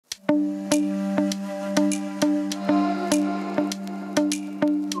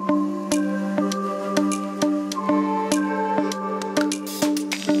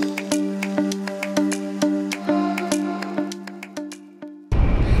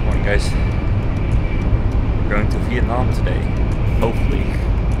guys. We're going to Vietnam today, hopefully.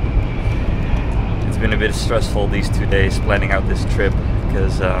 It's been a bit stressful these 2 days planning out this trip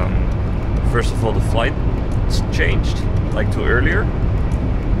because first of all the flight changed like to earlier,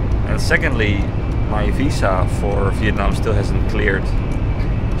 and secondly my visa for Vietnam still hasn't cleared.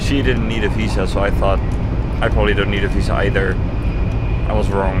 She didn't need a visa, so I thought I probably don't need a visa either. I was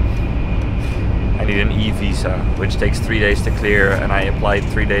wrong. I need an e-visa, which takes 3 days to clear, and I applied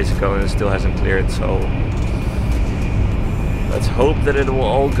 3 days ago and it still hasn't cleared, so let's hope that it will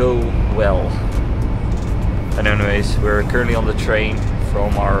all go well. And anyways, we're currently on the train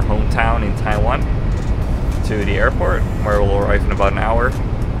from our hometown in Taiwan to the airport, where we'll arrive in about an hour.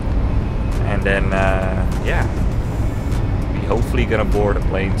 And then, yeah, we're hopefully gonna board a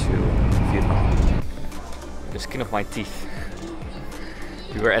plane to Vietnam. The skin of my teeth.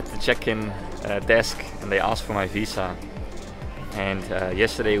 We were at the check-in desk and they asked for my visa, and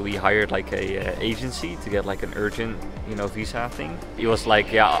yesterday we hired like a agency to get like an urgent, you know, visa thing. It was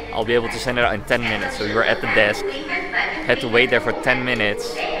like, yeah, I'll be able to send it out in 10 minutes. So we were at the desk, had to wait there for 10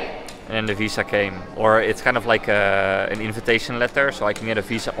 minutes, and then the visa came. Or it's kind of like an invitation letter, so I can get a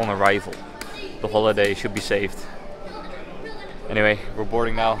visa on arrival. The holiday should be saved. Anyway, we're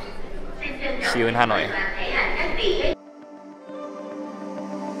boarding now. See you in Hanoi.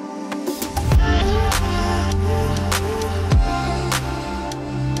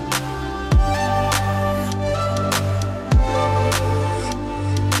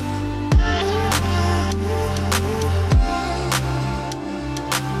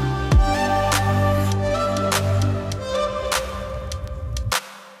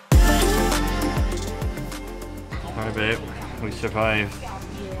 Alright babe, we survived.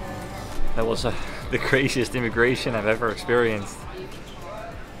 That was the craziest immigration I've ever experienced.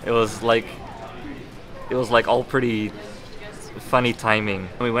 It was like all pretty funny timing.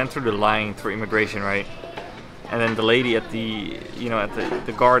 We went through the line through immigration, right? And then the lady at the, you know, at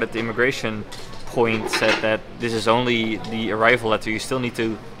the guard at the immigration point said that this is only the arrival letter. You still need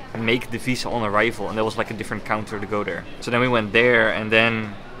to make the visa on arrival, and there was like a different counter to go there. So then we went there, and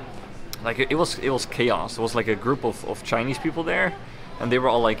then like it was chaos. There was like a group of Chinese people there, and they were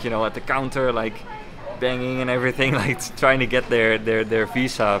all like, you know, at the counter like banging and everything, like trying to get their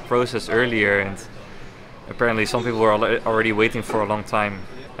visa processed earlier. And apparently some people were already waiting for a long time.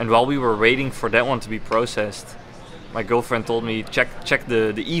 And while we were waiting for that one to be processed, my girlfriend told me check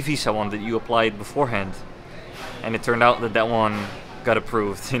the e-visa one that you applied beforehand, and it turned out that that one got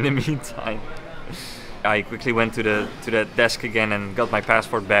approved in the meantime. I quickly went to the desk again and got my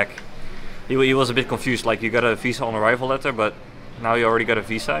passport back. He was a bit confused, like, you got a visa on arrival letter, but now you already got a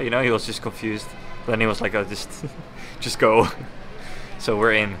visa, you know. He was just confused. But then he was like, oh, just go. So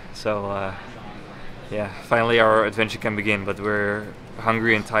we're in. So yeah, finally our adventure can begin, but we're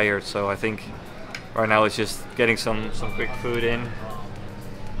hungry and tired, so I think right now it's just getting some quick food in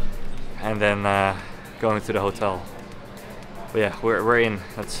and then going to the hotel. But yeah, we're in.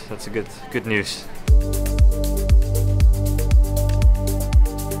 That's a good news.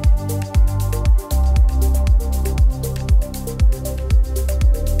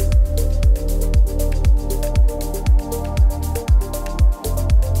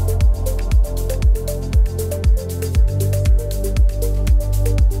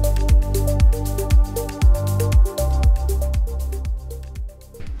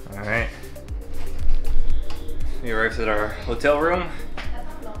 We arrived at our hotel room.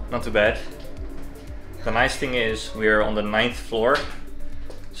 Not too bad. The nice thing is we're on the 9th floor,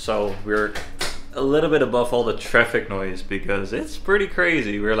 so we're a little bit above all the traffic noise because it's pretty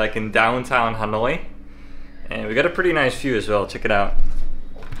crazy. We're like in downtown Hanoi, and we got a pretty nice view as well. Check it out.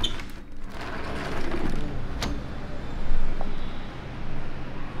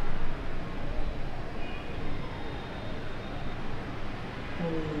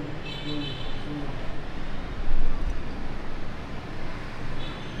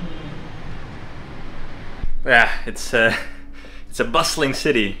 Yeah, it's a bustling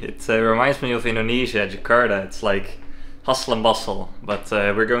city. It reminds me of Indonesia, Jakarta. It's like hustle and bustle, but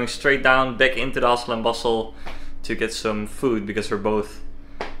we're going straight down back into the hustle and bustle to get some food because we're both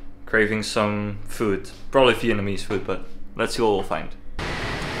craving some food. Probably Vietnamese food, but let's see what we'll find.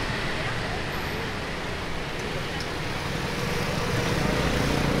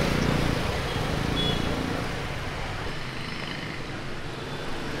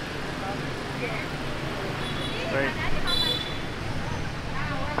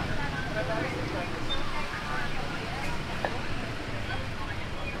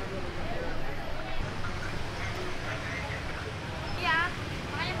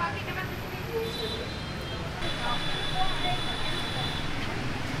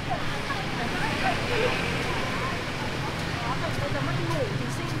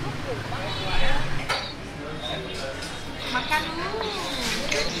 You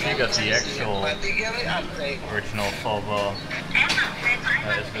got the actual original pho bowl.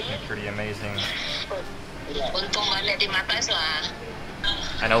 That is looking pretty amazing.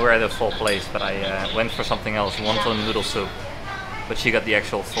 I know we're at a full place, but I went for something else, wonton noodle soup. But she got the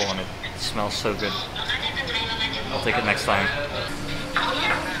actual pho and it smells so good. I'll take it next time.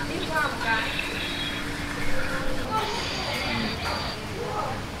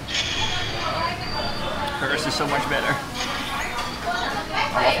 Hers is so much better.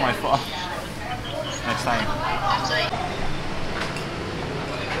 I love my pho. Next time.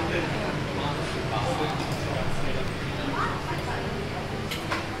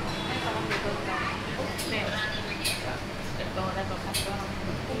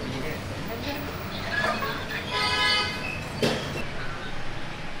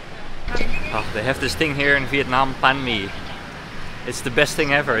 Oh, they have this thing here in Vietnam, banh mi. It's the best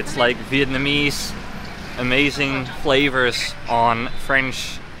thing ever. It's like Vietnamese, amazing flavors on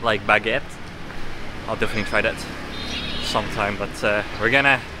French, like baguette. I'll definitely try that sometime, but we're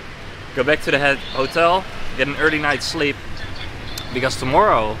gonna go back to the hotel, get an early night's sleep, because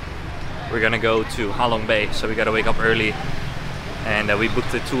tomorrow we're gonna go to Halong Bay, so we gotta wake up early, and we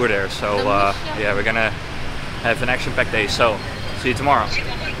booked a tour there, so yeah, we're gonna have an action-packed day, so see you tomorrow.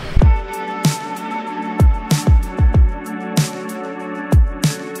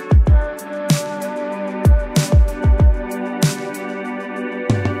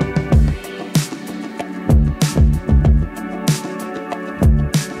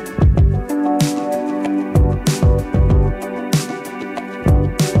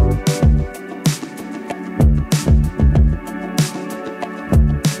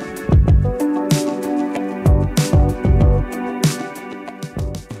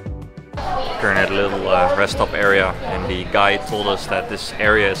 We're at a little rest stop area, and the guide told us that this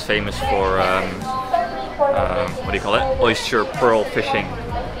area is famous for what do you call it? Oyster pearl fishing.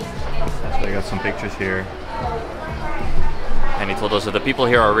 So we got some pictures here. And he told us that the people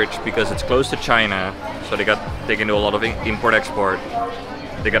here are rich because it's close to China, so they can do a lot of import-export.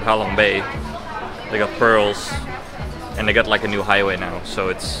 They got Halong Bay, they got pearls, and they got like a new highway now. So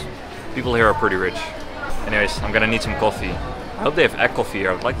it's people here are pretty rich. Anyways, I'm gonna need some coffee. I hope they have egg coffee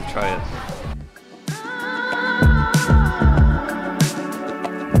here. I would like to try it.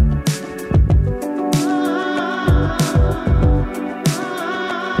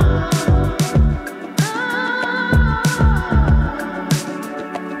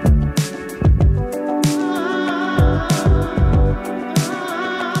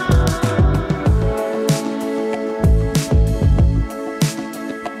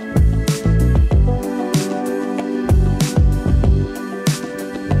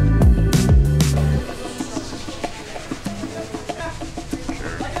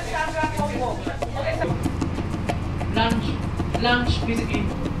 Lunch basically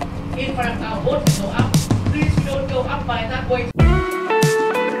in front of our boat, go up. Please don't go up by that way.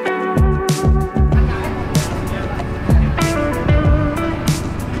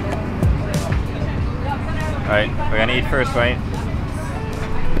 Alright, we're gonna eat first, right?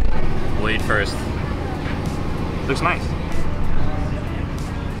 We'll eat first. Looks nice.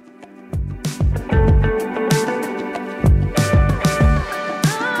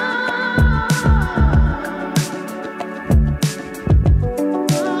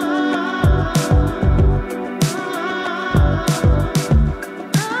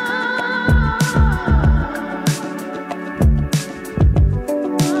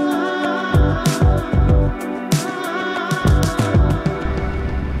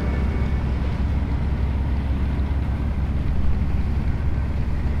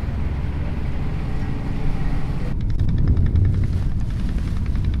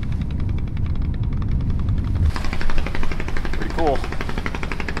 Cool.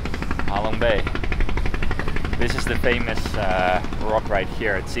 Halong Bay. This is the famous rock right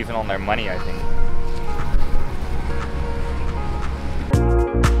here. It's even on their money, I think.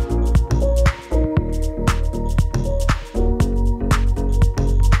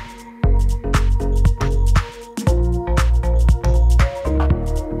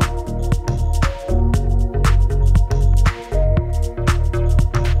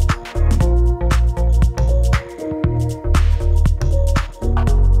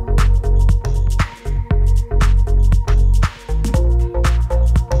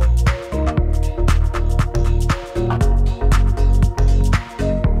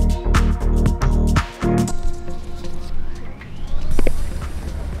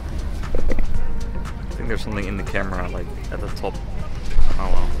 There's something in the camera, like at the top. Oh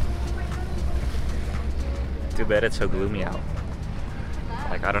well. Too bad it's so gloomy out.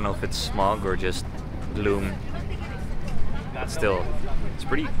 Like, I don't know if it's smog or just gloom, but still, it's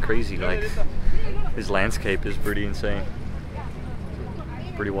pretty crazy. Like, this landscape is pretty insane,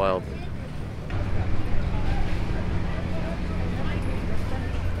 pretty wild.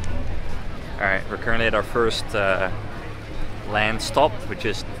 Alright, we're currently at our first land stop, which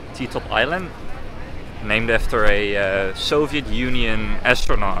is Titop Island, named after a Soviet Union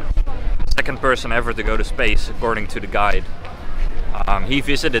astronaut, second person ever to go to space according to the guide. He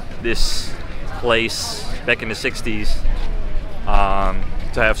visited this place back in the 60s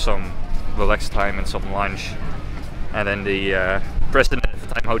to have some relaxed time and some lunch, and then the president at the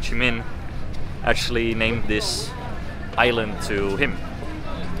time, Ho Chi Minh, actually named this island to him.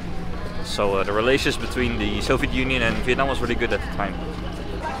 So the relations between the Soviet Union and Vietnam was really good at the time.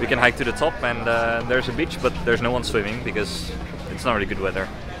 We can hike to the top, and there's a beach, but there's no one swimming because it's not really good weather.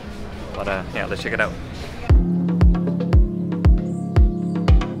 But yeah, let's check it out.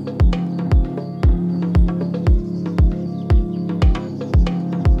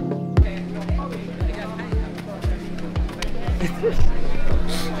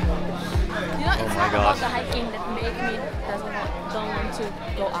 Oh my gosh. The hiking that made me don't want to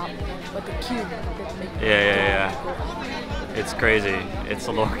go up, but the queue that made me yeah. It's crazy. It's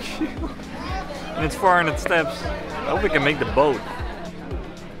a long queue. And it's 400 steps. I hope we can make the boat.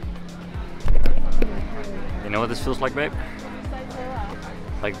 You know what this feels like, babe?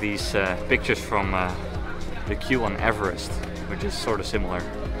 Like these pictures from the queue on Everest, which is sort of similar.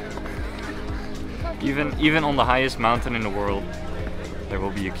 Even on the highest mountain in the world, there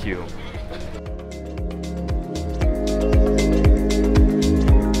will be a queue.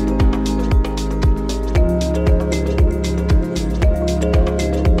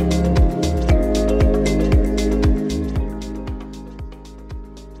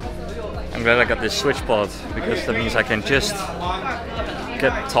 I'm glad I got this switch pod, because that means I can just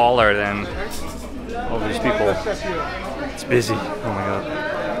get taller than all these people. It's busy. Oh my god.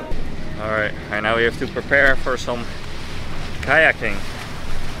 Alright, and now we have to prepare for some kayaking.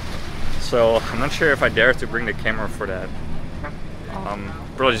 So I'm not sure if I dare to bring the camera for that.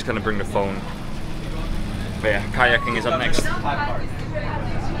 Probably just gonna bring the phone. But yeah, kayaking is up next.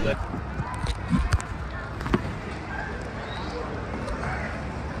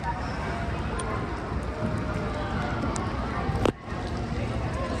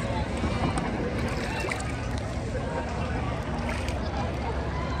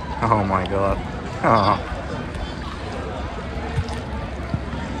 Oh my god. Oh.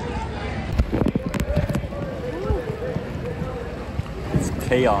 It's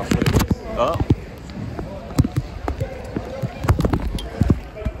chaos. Oh.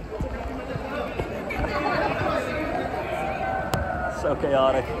 So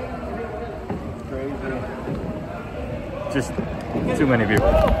chaotic. Crazy. Just too many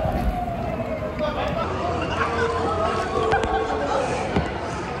people.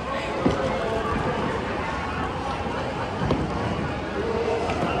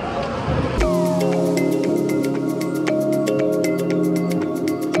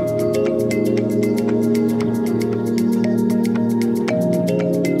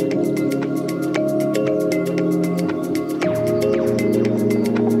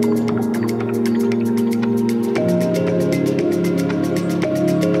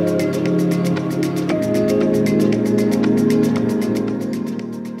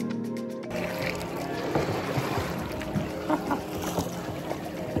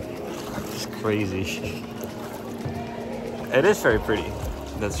 Crazy. It is very pretty,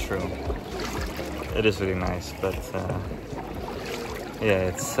 that's true. It is really nice, but yeah,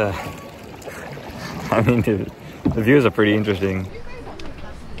 it's I mean, the views are pretty interesting.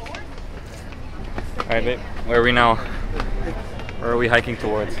 Alright babe, where are we now? Where are we hiking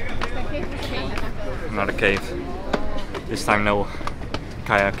towards? Not a cave. This time no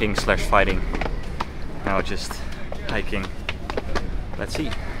kayaking slash fighting. Now just hiking. Let's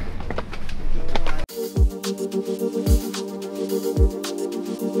see.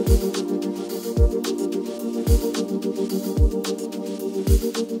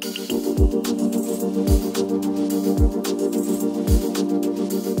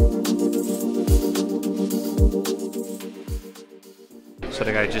 So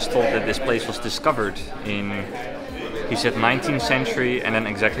the guy just told that this place was discovered in, he said 19th century and then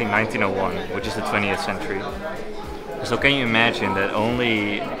exactly 1901, which is the 20th century. So can you imagine that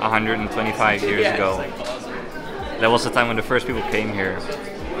only 125 years ago, that was the time when the first people came here.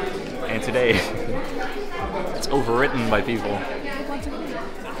 And today, it's overwritten by people.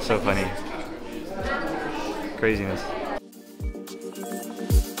 So funny. Craziness.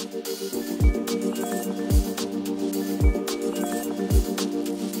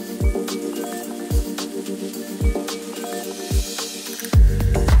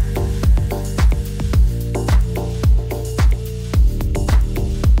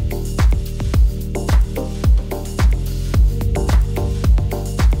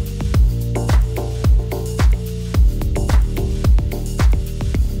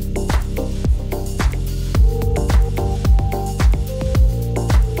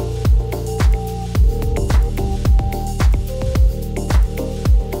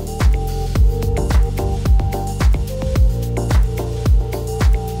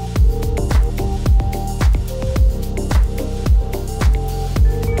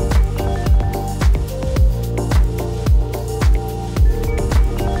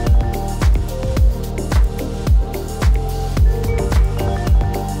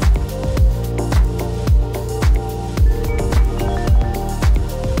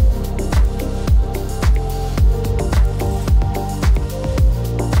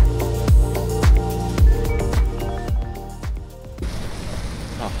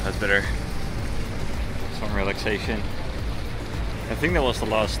 was the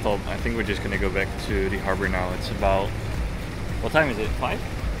last stop. I think we're just gonna go back to the harbor now. It's about, what time is it? 5?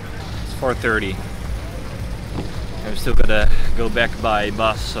 It's 4:30. I'm still gonna go back by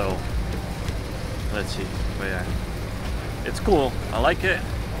bus, so let's see. But yeah, it's cool. I like it,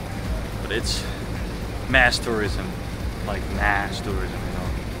 but it's mass tourism, like mass tourism, you know.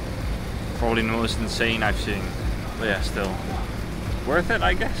 Probably the most insane I've seen. But yeah, still worth it,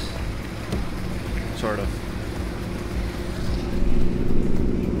 I guess. Sort of.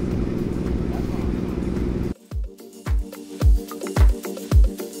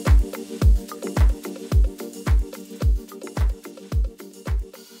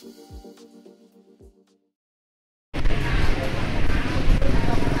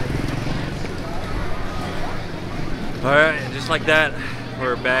 Alright, just like that,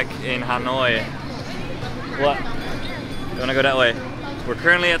 we're back in Hanoi. What? You wanna go that way? We're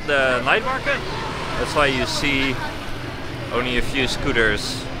currently at the night market. That's why you see only a few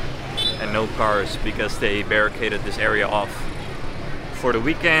scooters and no cars, because they barricaded this area off for the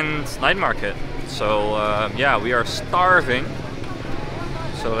weekend night market. So yeah, we are starving.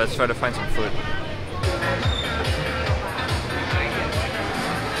 So let's try to find some food.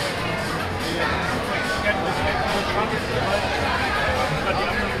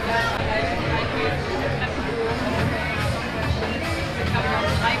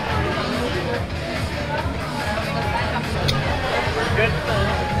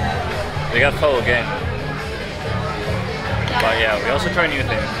 We got pho again. But yeah, we also try new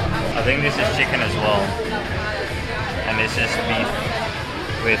things. I think this is chicken as well. And this is beef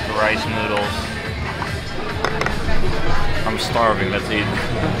with rice noodles. I'm starving, let's eat.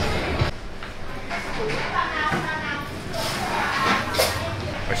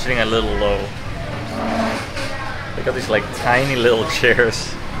 We're sitting a little low. They got these like tiny little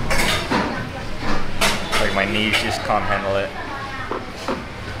chairs. Like my knees just can't handle it.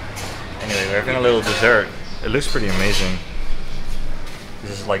 Anyway, we're having a little dessert. It looks pretty amazing.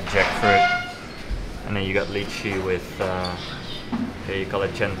 This is like jackfruit. And then you got lychee with, okay, you call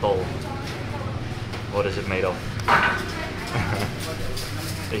it gentle. What is it made of?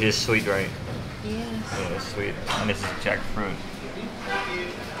 It is sweet, right? Yes. Yeah, it's sweet. And this is jackfruit.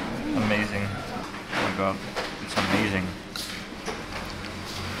 Amazing. Oh my god, it's amazing.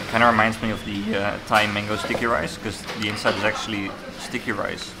 It kind of reminds me of the Thai mango sticky rice, because the inside is actually sticky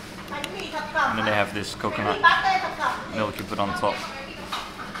rice. And then they have this coconut milk you put on top.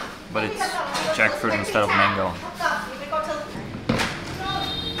 But it's jackfruit instead of mango.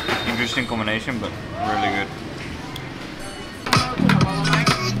 Interesting combination, but really good.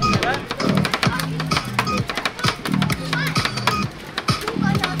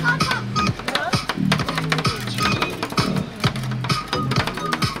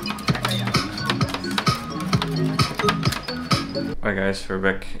 Alright guys, we're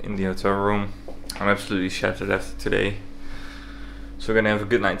back in the hotel room. I'm absolutely shattered after today. So we're gonna have a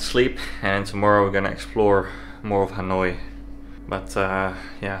good night's sleep, and tomorrow we're gonna explore more of Hanoi. But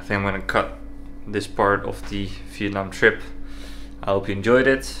yeah, I think I'm gonna cut this part of the Vietnam trip. I hope you enjoyed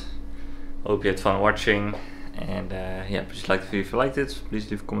it. I hope you had fun watching. And yeah, please like the video if you liked it. Please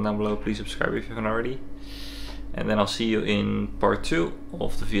leave a comment down below. Please subscribe if you haven't already. And then I'll see you in part 2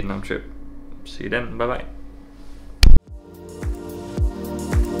 of the Vietnam trip. See you then. Bye bye.